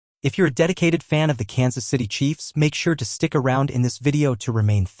If you're a dedicated fan of the Kansas City Chiefs, make sure to stick around in this video to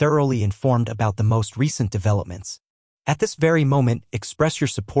remain thoroughly informed about the most recent developments. At this very moment, express your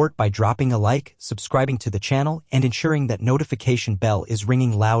support by dropping a like, subscribing to the channel, and ensuring that notification bell is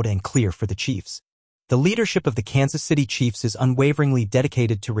ringing loud and clear for the Chiefs. The leadership of the Kansas City Chiefs is unwaveringly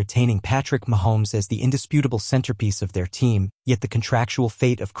dedicated to retaining Patrick Mahomes as the indisputable centerpiece of their team, yet the contractual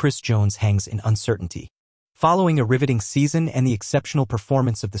fate of Chris Jones hangs in uncertainty. Following a riveting season and the exceptional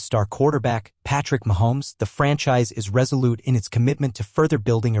performance of the star quarterback, Patrick Mahomes, the franchise is resolute in its commitment to further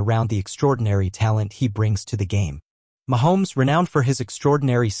building around the extraordinary talent he brings to the game. Mahomes, renowned for his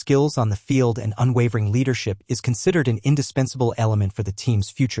extraordinary skills on the field and unwavering leadership, is considered an indispensable element for the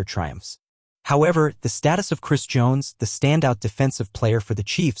team's future triumphs. However, the status of Chris Jones, the standout defensive player for the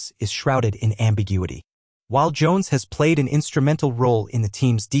Chiefs, is shrouded in ambiguity. While Jones has played an instrumental role in the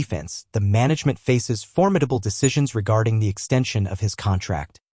team's defense, the management faces formidable decisions regarding the extension of his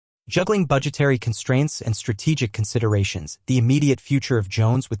contract. Juggling budgetary constraints and strategic considerations, the immediate future of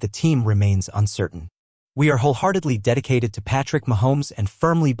Jones with the team remains uncertain. We are wholeheartedly dedicated to Patrick Mahomes and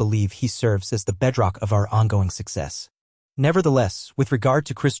firmly believe he serves as the bedrock of our ongoing success. Nevertheless, with regard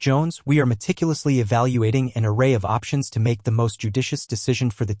to Chris Jones, we are meticulously evaluating an array of options to make the most judicious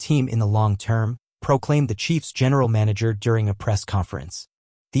decision for the team in the long term, proclaimed the Chiefs' general manager during a press conference.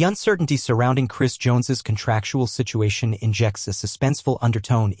 The uncertainty surrounding Chris Jones's contractual situation injects a suspenseful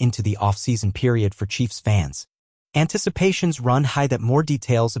undertone into the off-season period for Chiefs fans. Anticipations run high that more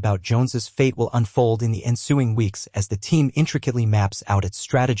details about Jones's fate will unfold in the ensuing weeks as the team intricately maps out its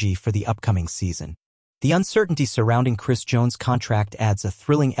strategy for the upcoming season. The uncertainty surrounding Chris Jones' contract adds a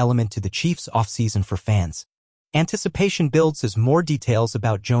thrilling element to the Chiefs' offseason for fans. Anticipation builds as more details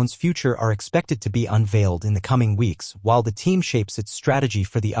about Jones' future are expected to be unveiled in the coming weeks while the team shapes its strategy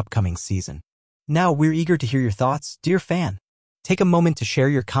for the upcoming season. Now we're eager to hear your thoughts, dear fan. Take a moment to share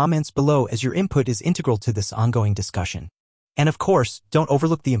your comments below as your input is integral to this ongoing discussion. And of course, don't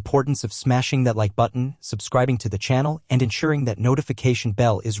overlook the importance of smashing that like button, subscribing to the channel, and ensuring that notification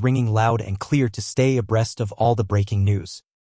bell is ringing loud and clear to stay abreast of all the breaking news.